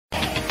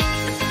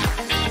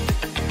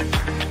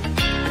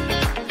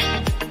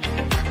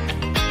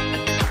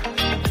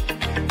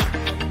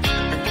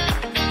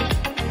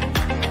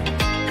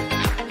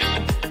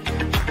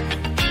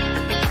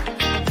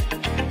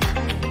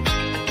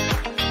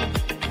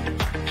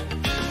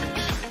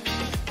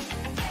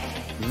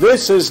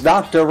This is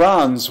Dr.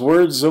 Ron's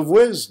Words of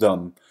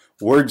Wisdom.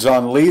 Words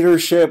on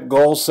leadership,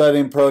 goal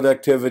setting,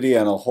 productivity,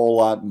 and a whole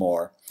lot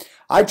more.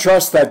 I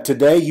trust that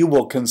today you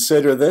will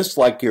consider this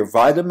like your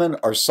vitamin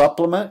or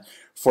supplement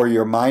for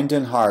your mind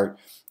and heart.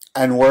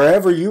 And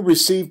wherever you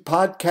receive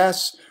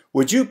podcasts,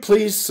 would you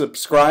please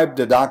subscribe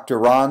to Dr.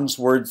 Ron's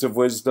Words of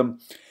Wisdom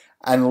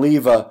and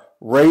leave a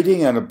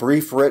rating and a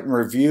brief written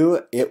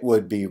review? It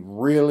would be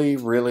really,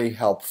 really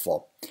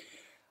helpful.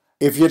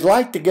 If you'd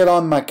like to get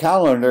on my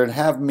calendar and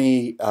have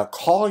me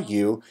call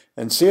you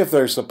and see if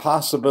there's a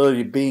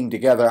possibility of being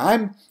together,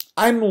 I'm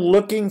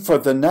looking for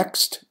the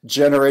next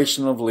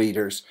generation of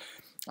leaders.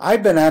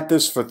 I've been at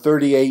this for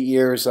 38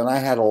 years, and I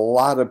had a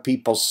lot of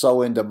people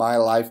sow into my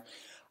life.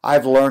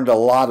 I've learned a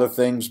lot of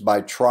things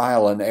by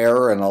trial and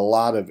error and a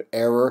lot of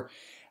error.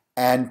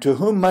 And to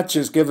whom much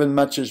is given,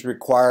 much is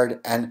required.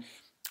 And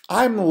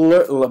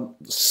I'm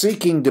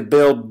seeking to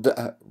build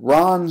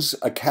Ron's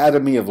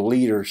Academy of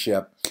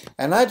Leadership.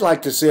 And I'd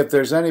like to see if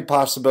there's any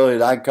possibility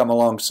that I can come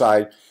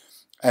alongside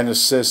and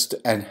assist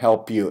and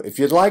help you. If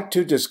you'd like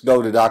to, just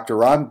go to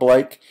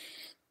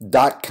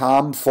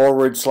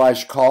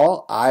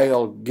drronblake.com/call.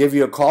 I'll give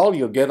you a call.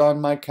 You'll get on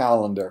my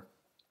calendar.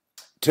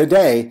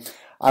 Today,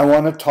 I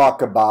want to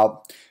talk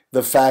about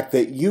the fact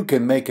that you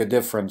can make a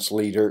difference,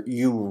 leader.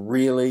 You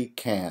really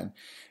can.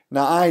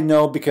 Now, I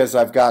know because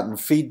I've gotten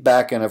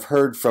feedback and have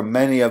heard from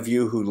many of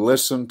you who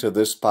listen to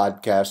this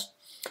podcast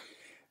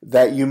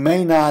that you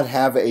may not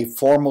have a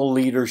formal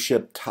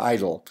leadership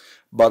title,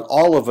 but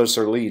all of us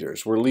are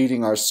leaders. We're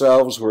leading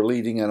ourselves, we're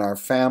leading in our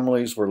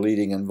families, we're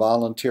leading in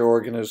volunteer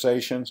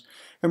organizations,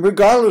 and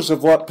regardless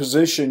of what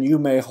position you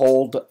may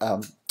hold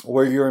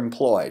where you're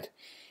employed,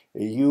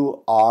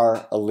 you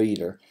are a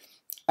leader.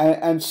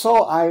 And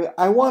so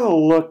I want to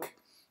look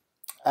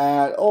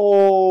at,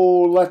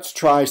 let's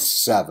try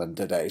 7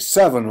 today.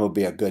 7 will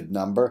be a good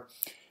number.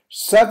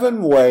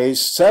 7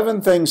 ways,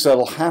 7 things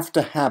that'll have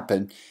to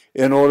happen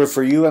in order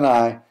for you and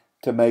I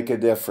to make a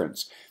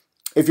difference.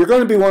 If you're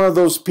going to be one of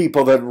those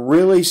people that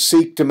really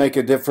seek to make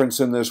a difference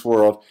in this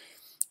world,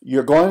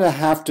 you're going to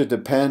have to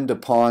depend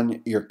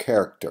upon your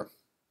character.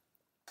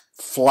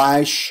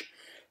 Flash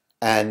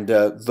and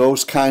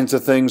those kinds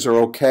of things are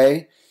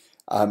okay.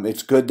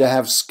 It's good to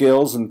have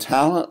skills and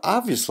talent.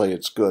 Obviously,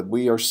 it's good.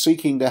 We are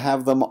seeking to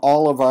have them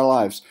all of our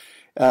lives.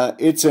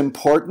 It's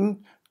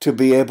important to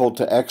be able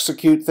to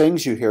execute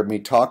things. You hear me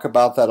talk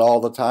about that all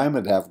the time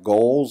and have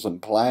goals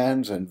and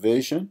plans and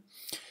vision.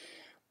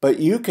 But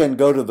you can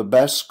go to the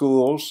best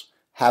schools,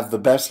 have the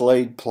best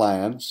laid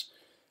plans,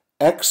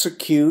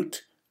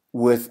 execute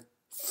with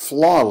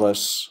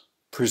flawless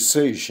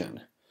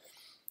precision.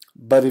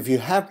 But if you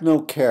have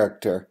no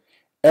character,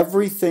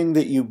 everything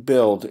that you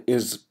build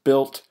is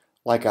built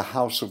like a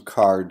house of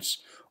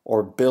cards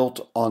or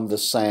built on the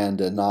sand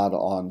and not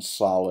on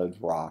solid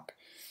rock.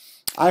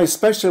 I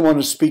especially want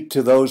to speak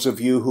to those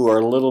of you who are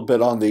a little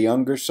bit on the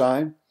younger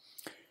side.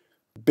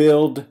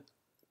 Build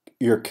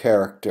your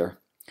character.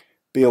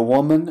 Be a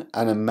woman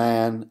and a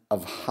man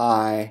of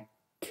high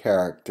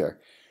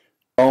character.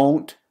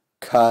 Don't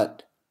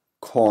cut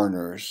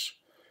corners.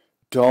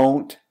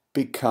 Don't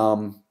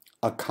become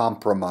a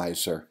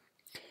compromiser.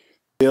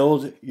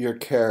 Build your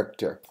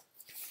character.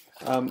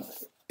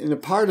 In a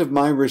part of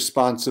my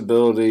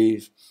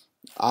responsibility,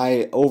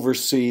 I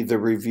oversee the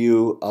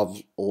review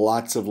of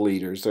lots of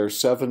leaders. There are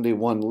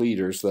 71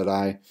 leaders that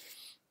I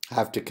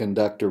have to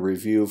conduct a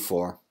review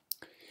for.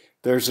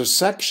 There's a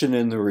section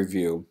in the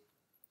review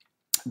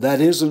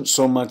that isn't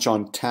so much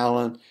on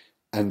talent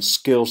and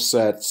skill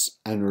sets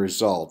and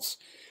results.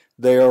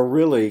 They are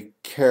really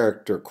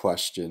character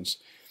questions.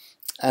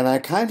 And I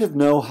kind of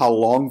know how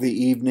long the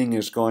evening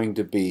is going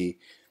to be.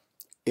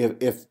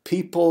 If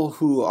people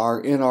who are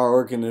in our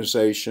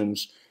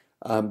organizations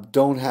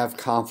don't have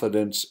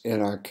confidence in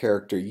our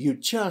character, you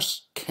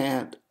just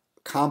can't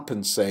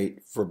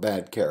compensate for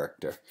bad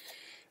character.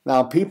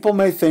 Now, people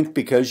may think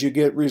because you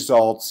get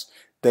results,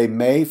 they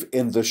may,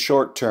 in the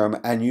short term,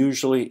 and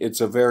usually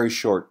it's a very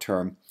short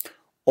term,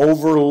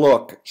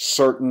 overlook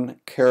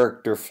certain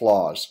character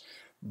flaws.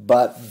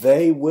 But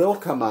they will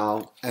come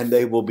out and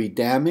they will be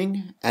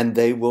damning and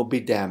they will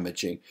be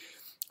damaging.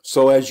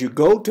 So as you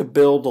go to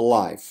build a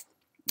life,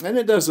 and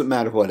it doesn't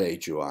matter what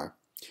age you are,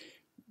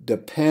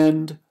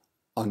 depend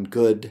on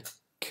good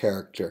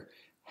character.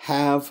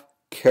 Have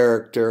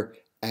character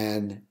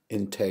and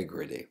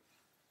integrity.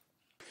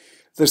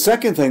 The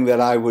second thing that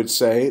I would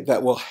say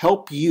that will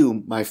help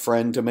you, my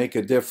friend, to make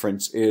a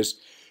difference is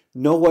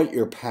know what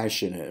your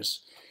passion is.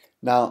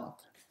 Now,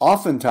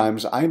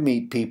 oftentimes I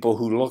meet people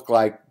who look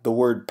like the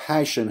word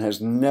passion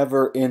has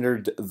never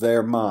entered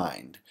their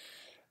mind.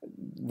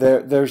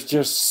 There's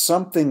just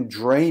something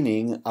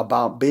draining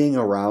about being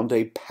around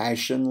a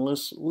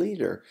passionless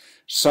leader,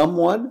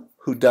 someone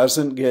who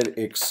doesn't get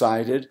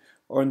excited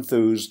or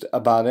enthused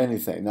about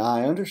anything. Now,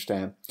 I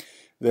understand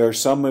there are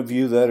some of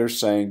you that are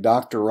saying,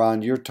 Dr.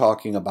 Ron, you're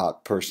talking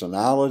about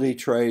personality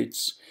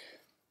traits.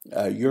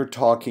 You're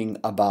talking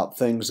about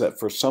things that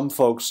for some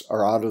folks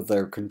are out of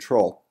their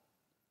control.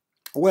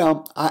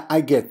 Well,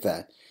 I get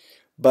that.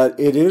 But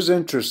it is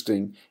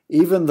interesting,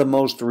 even the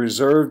most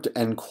reserved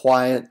and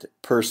quiet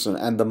person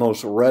and the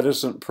most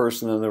reticent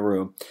person in the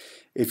room,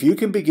 if you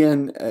can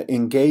begin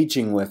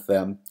engaging with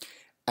them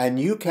and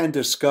you can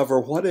discover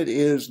what it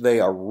is they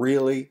are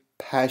really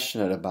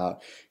passionate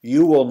about,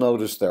 you will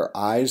notice their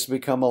eyes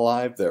become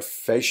alive, their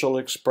facial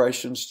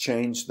expressions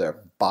change,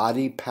 their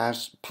body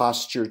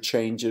posture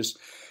changes.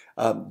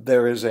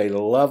 There is a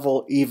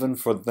level even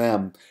for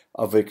them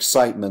of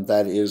excitement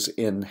that is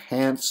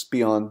enhanced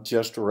beyond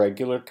just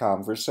regular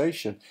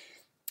conversation.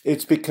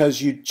 It's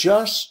because you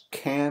just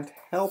can't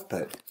help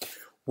it.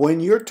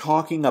 When you're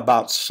talking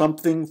about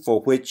something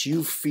for which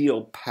you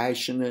feel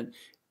passionate,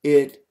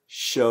 it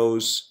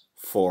shows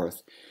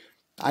forth.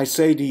 I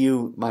say to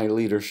you, my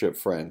leadership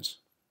friends,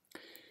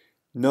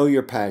 know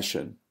your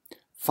passion.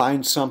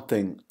 Find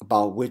something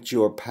about which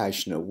you're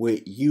passionate,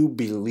 what you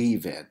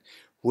believe in,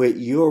 what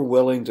you're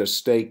willing to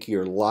stake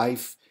your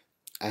life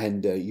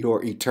and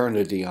your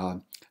eternity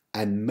on,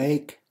 and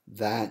make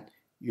that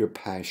your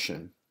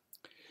passion.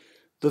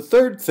 The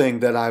third thing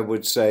that I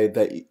would say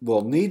that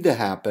will need to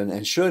happen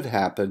and should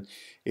happen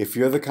if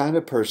you're the kind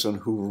of person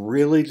who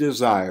really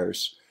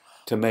desires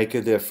to make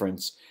a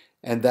difference,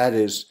 and that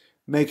is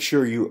make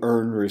sure you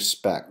earn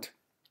respect.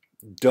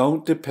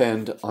 Don't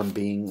depend on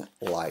being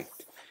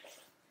liked.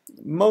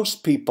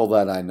 Most people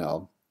that I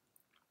know,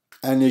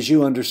 and as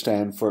you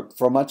understand,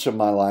 for much of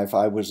my life,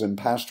 I was in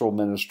pastoral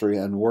ministry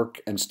and work,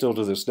 and still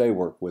to this day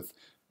work with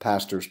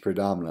pastors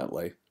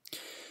predominantly.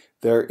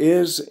 There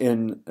is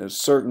in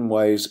certain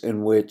ways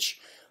in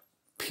which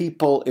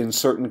people in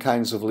certain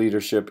kinds of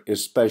leadership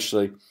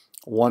especially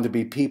want to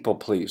be people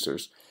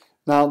pleasers.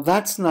 Now,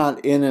 that's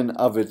not in and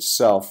of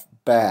itself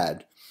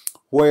bad.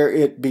 Where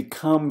it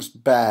becomes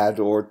bad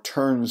or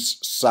turns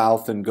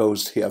south and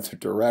goes the other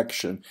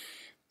direction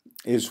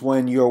is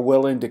when you're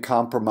willing to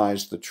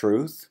compromise the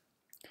truth,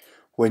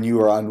 when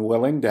you are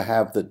unwilling to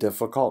have the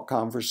difficult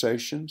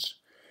conversations,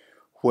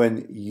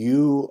 when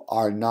you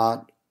are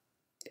not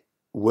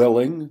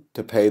willing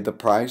to pay the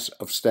price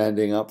of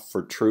standing up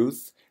for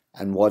truth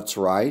and what's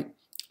right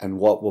and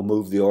what will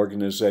move the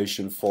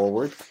organization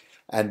forward,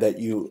 and that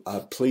you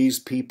please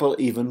people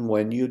even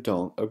when you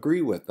don't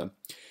agree with them.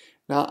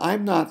 Now,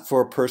 I'm not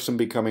for a person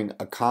becoming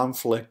a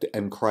conflict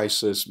and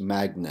crisis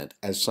magnet,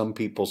 as some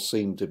people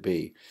seem to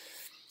be.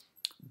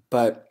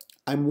 But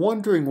I'm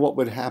wondering what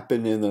would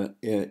happen in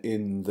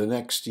the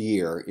next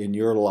year in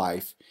your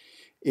life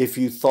if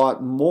you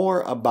thought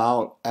more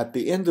about, at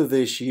the end of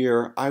this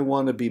year, I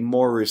want to be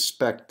more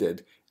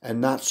respected and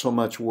not so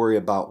much worry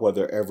about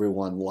whether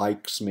everyone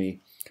likes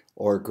me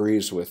or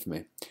agrees with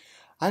me.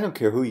 I don't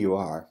care who you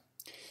are.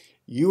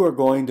 You are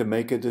going to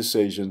make a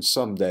decision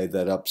someday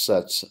that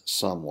upsets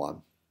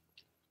someone.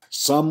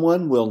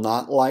 Someone will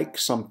not like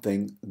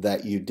something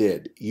that you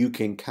did. You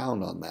can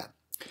count on that.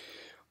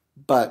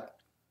 But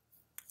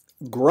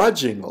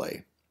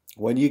grudgingly,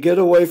 when you get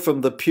away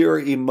from the pure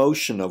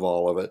emotion of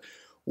all of it,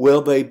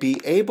 will they be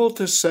able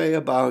to say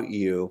about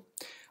you,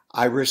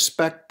 I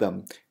respect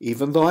them,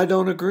 even though I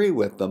don't agree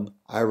with them,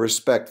 I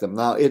respect them.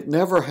 Now, it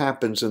never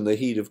happens in the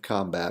heat of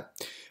combat,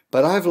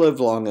 but I've lived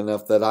long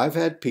enough that I've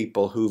had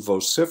people who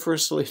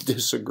vociferously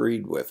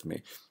disagreed with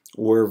me,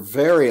 were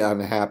very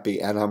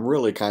unhappy, and I'm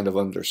really kind of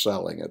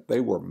underselling it. They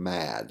were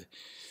mad,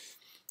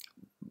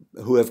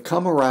 who have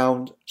come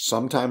around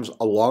sometimes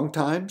a long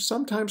time,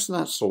 sometimes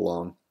not so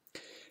long,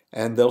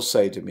 and they'll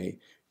say to me,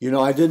 you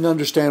know, I didn't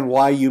understand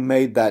why you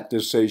made that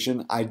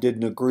decision. I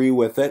didn't agree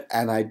with it,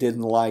 and I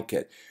didn't like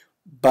it.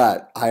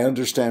 But I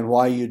understand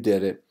why you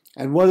did it.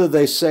 And whether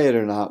they say it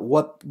or not,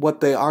 what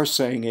they are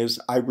saying is,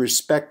 I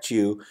respect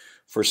you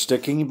for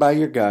sticking by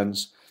your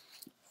guns,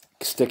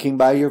 sticking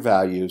by your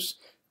values,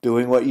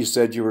 doing what you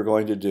said you were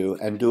going to do,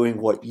 and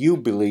doing what you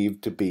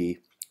believed to be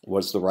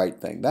was the right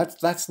thing.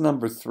 That's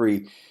number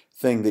 3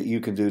 thing that you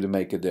can do to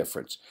make a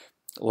difference.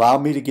 Allow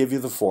me to give you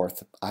the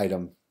 4th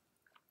item,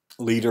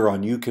 leader,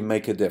 on you can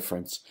make a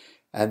difference,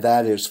 and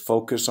that is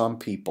focus on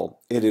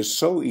people. It is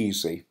so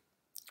easy.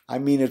 I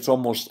mean, it's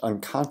almost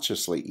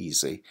unconsciously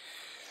easy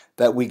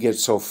that we get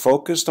so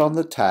focused on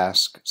the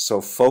task,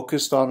 so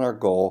focused on our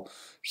goal,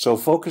 so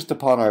focused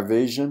upon our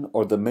vision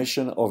or the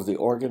mission of the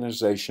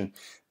organization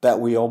that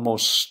we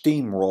almost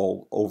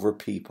steamroll over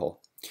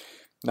people.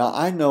 Now,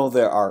 I know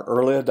there are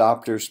early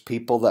adopters,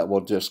 people that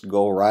will just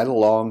go right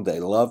along.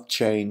 They love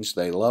change.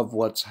 They love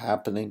what's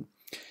happening.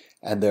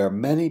 And there are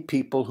many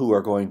people who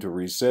are going to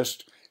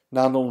resist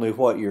not only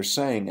what you're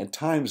saying, at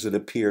times it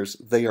appears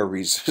they are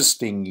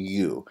resisting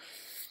you.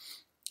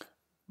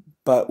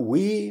 But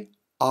we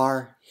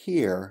are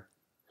here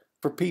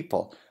for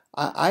people.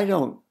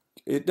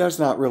 It does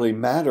not really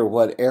matter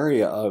what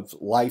area of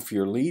life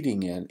you're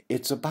leading in.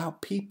 It's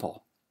about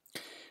people.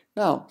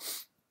 Now,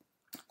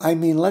 I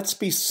mean, let's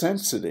be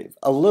sensitive.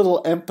 A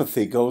little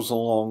empathy goes a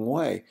long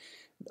way.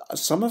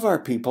 Some of our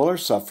people are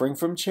suffering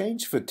from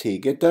change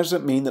fatigue. It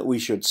doesn't mean that we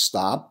should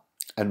stop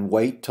and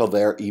wait till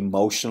they're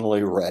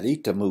emotionally ready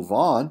to move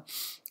on.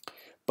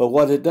 But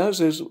what it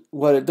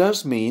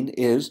does mean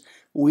is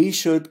we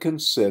should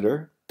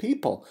consider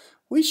people.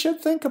 we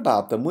should think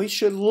about them. We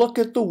should look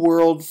at the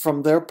world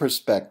from their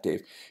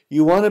perspective.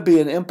 You want to be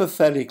an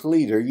empathetic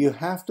leader, you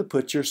have to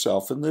put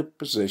yourself in the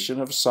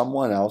position of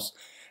someone else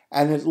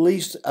and at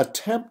least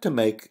attempt to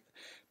make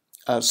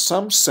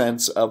some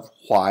sense of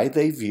why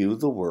they view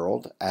the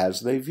world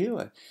as they view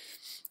it.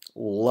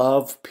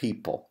 Love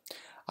people.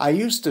 I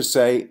used to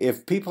say,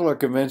 if people are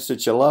convinced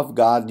that you love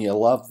God and you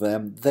love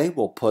them, they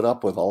will put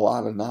up with a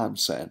lot of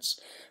nonsense.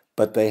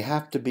 But they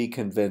have to be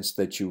convinced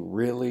that you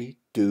really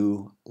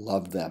do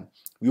love them.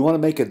 You want to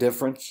make a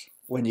difference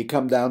when you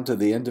come down to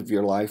the end of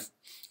your life?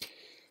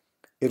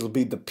 It'll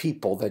be the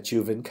people that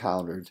you've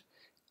encountered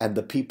and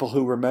the people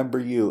who remember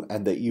you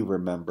and that you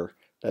remember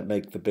that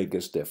make the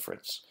biggest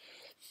difference.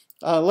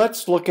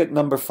 Let's look at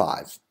number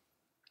 5.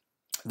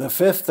 The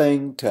 5th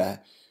thing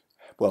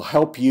will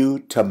help you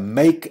to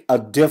make a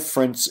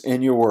difference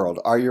in your world.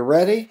 Are you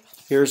ready?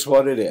 Here's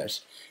what it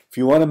is. If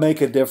you want to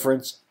make a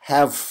difference,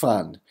 have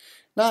fun.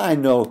 Now, I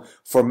know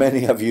for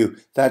many of you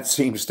that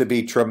seems to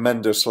be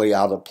tremendously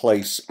out of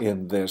place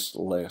in this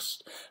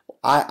list.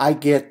 I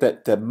get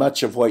that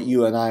much of what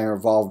you and I are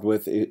involved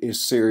with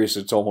is serious.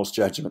 It's almost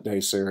Judgment Day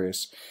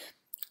serious.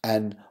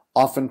 And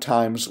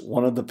oftentimes,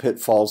 one of the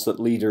pitfalls that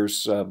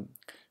leaders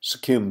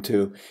succumb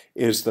to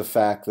is the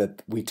fact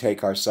that we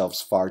take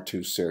ourselves far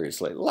too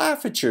seriously.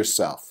 Laugh at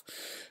yourself.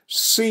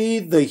 See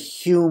the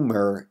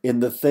humor in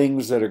the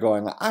things that are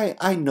going on.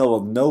 I know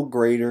of no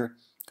greater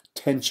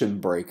tension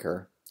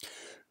breaker,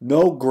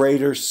 no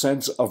greater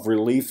sense of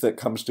relief that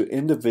comes to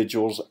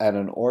individuals and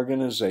an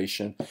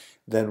organization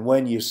than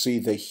when you see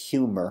the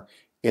humor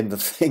in the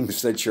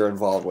things that you're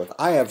involved with.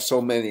 I have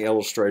so many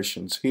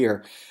illustrations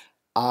here.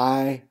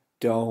 I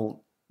don't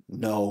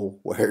know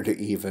where to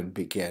even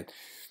begin.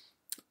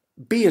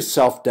 Be a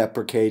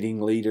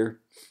self-deprecating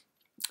leader.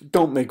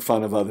 Don't make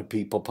fun of other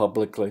people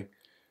publicly.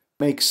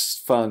 Make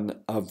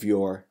fun of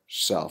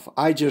yourself.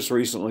 I just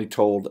recently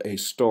told a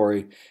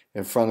story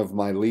in front of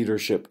my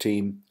leadership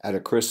team at a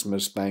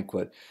Christmas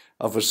banquet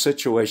of a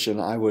situation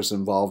I was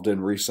involved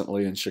in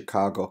recently in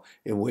Chicago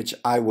in which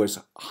I was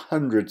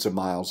hundreds of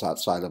miles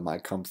outside of my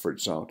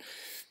comfort zone.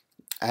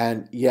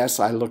 And yes,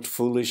 I looked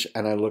foolish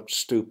and I looked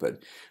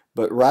stupid.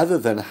 But rather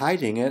than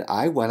hiding it,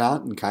 I went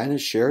out and kind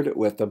of shared it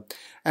with them.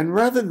 And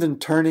rather than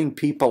turning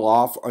people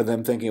off or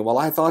them thinking, well,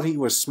 I thought he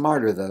was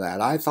smarter than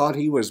that, I thought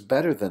he was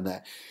better than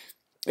that,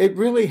 it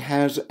really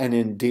has an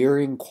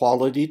endearing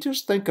quality.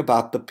 Just think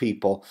about the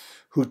people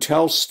who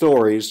tell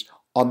stories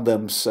on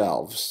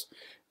themselves.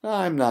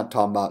 I'm not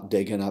talking about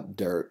digging up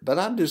dirt, but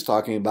I'm just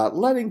talking about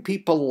letting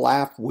people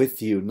laugh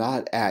with you,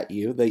 not at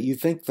you, that you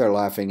think they're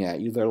laughing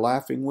at you, they're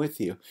laughing with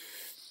you.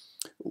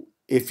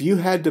 If you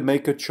had to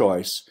make a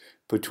choice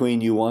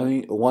between you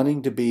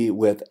wanting to be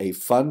with a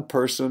fun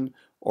person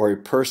or a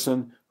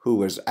person who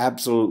was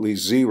absolutely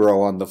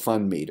zero on the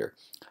fun meter,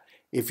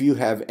 if you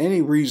have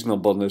any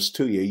reasonableness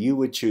to you, you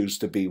would choose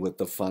to be with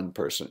the fun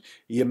person.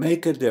 You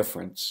make a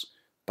difference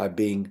by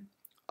being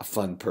a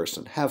fun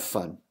person. Have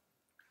fun.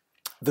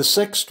 The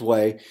 6th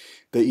way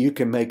that you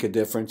can make a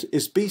difference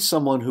is be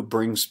someone who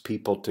brings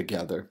people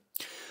together.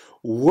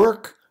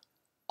 Work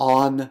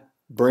on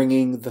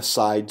bringing the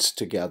sides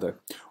together.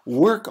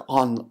 Work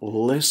on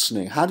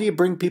listening. How do you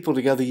bring people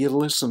together? You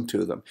listen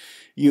to them.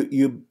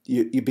 You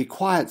be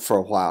quiet for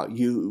a while.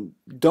 You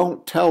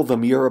don't tell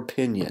them your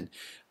opinion.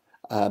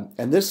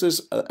 And this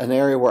is an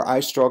area where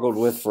I struggled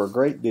with for a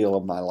great deal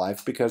of my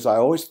life because I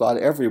always thought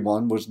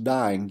everyone was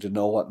dying to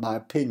know what my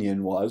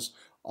opinion was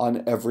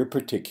on every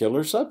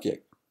particular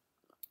subject.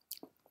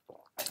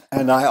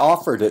 And I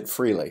offered it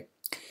freely.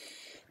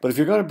 But if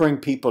you're going to bring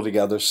people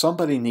together,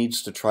 somebody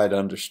needs to try to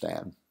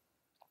understand.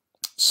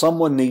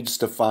 Someone needs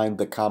to find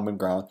the common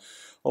ground.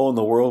 Oh, in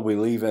the world we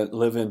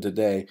live in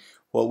today,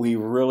 what we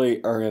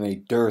really are in a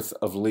dearth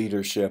of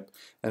leadership,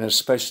 and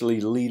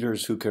especially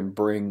leaders who can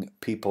bring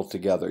people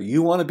together.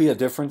 You want to be a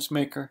difference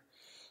maker?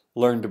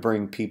 Learn to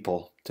bring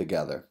people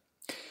together.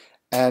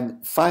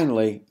 And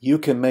finally, you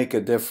can make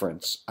a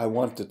difference. I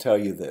want to tell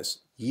you this.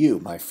 You,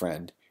 my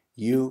friend,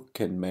 you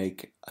can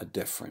make a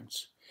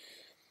difference.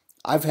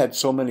 I've had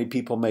so many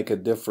people make a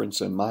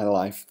difference in my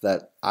life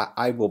that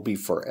I will be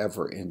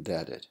forever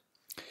indebted.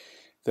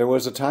 There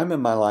was a time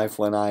in my life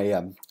when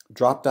I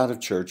dropped out of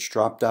church,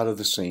 dropped out of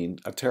the scene.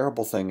 A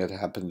terrible thing had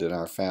happened in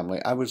our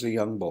family. I was a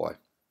young boy,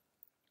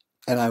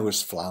 and I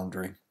was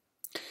floundering.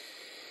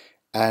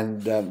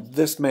 And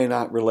this may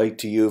not relate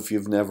to you if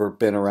you've never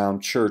been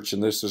around church,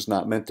 and this is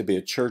not meant to be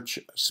a church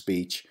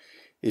speech.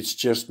 It's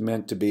just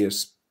meant to be a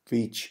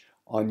speech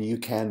on you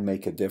can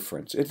make a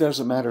difference. It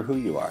doesn't matter who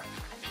you are.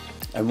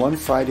 And one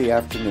Friday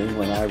afternoon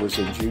when I was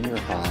in junior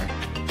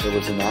high, there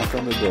was a knock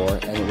on the door,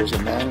 and it was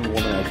a man and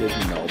woman I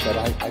didn't know, but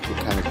I could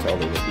kind of tell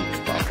that he was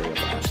probably a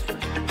pastor.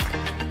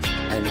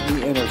 And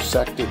he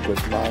intersected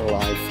with my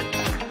life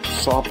and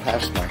saw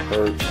past my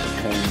hurt,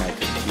 my pain, my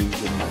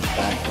confusion, my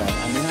background.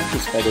 I mean, I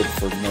was headed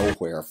for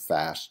nowhere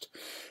fast.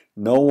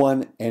 No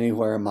one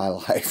anywhere in my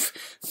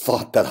life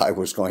thought that I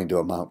was going to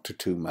amount to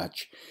too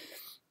much.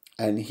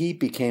 And he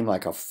became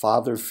like a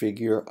father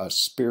figure, a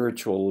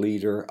spiritual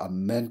leader, a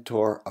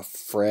mentor, a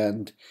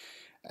friend.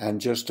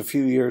 And just a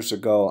few years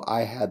ago,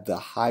 I had the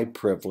high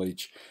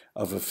privilege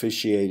of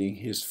officiating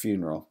his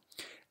funeral.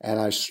 And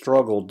I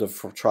struggled to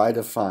try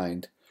to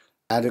find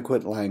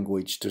adequate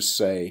language to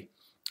say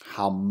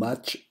how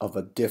much of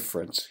a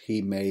difference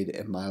he made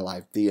in my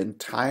life. The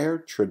entire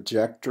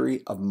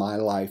trajectory of my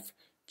life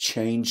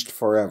changed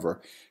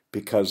forever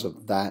because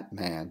of that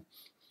man.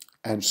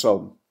 And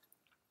so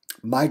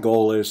my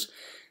goal is,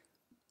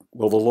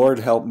 will the Lord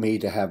help me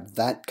to have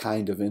that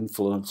kind of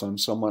influence on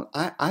someone?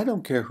 I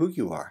don't care who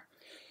you are.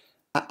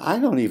 I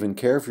don't even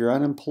care if you're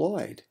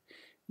unemployed.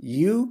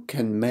 You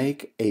can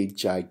make a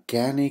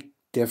gigantic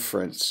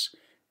difference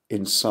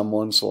in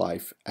someone's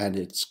life, and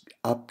it's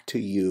up to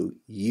you.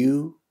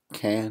 You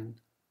can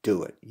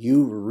do it.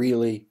 You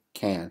really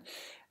can.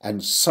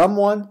 And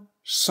someone,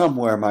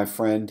 somewhere, my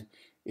friend,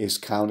 is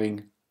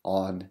counting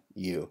on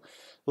you.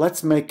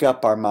 Let's make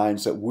up our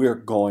minds that we're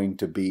going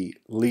to be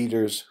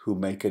leaders who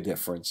make a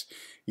difference.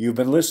 You've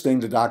been listening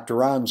to Dr.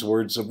 Ron's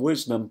Words of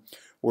Wisdom,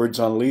 words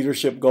on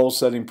leadership, goal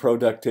setting,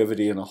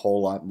 productivity, and a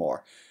whole lot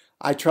more.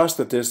 I trust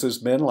that this has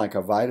been like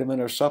a vitamin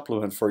or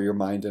supplement for your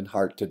mind and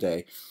heart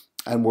today.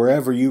 And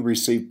wherever you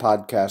receive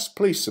podcasts,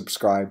 please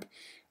subscribe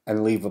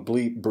and leave a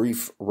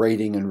brief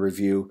rating and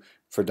review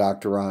for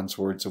Dr. Ron's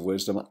Words of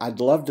Wisdom.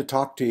 I'd love to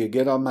talk to you.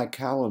 Get on my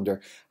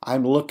calendar.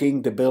 I'm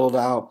looking to build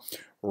out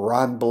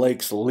Ron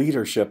Blake's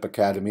Leadership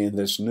Academy in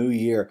this new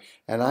year,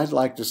 and I'd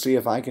like to see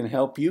if I can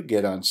help you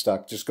get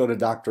unstuck. Just go to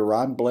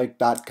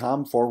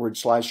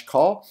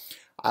drronblake.com/call.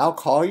 I'll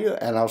call you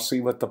and I'll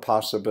see what the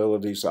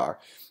possibilities are.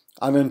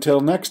 And until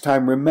next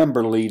time,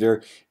 remember,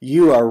 leader,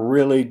 you are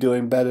really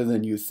doing better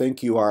than you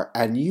think you are,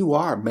 and you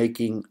are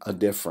making a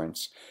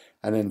difference.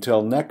 And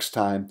until next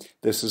time,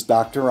 this is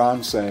Dr.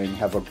 Ron saying,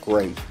 have a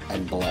great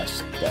and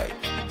blessed day.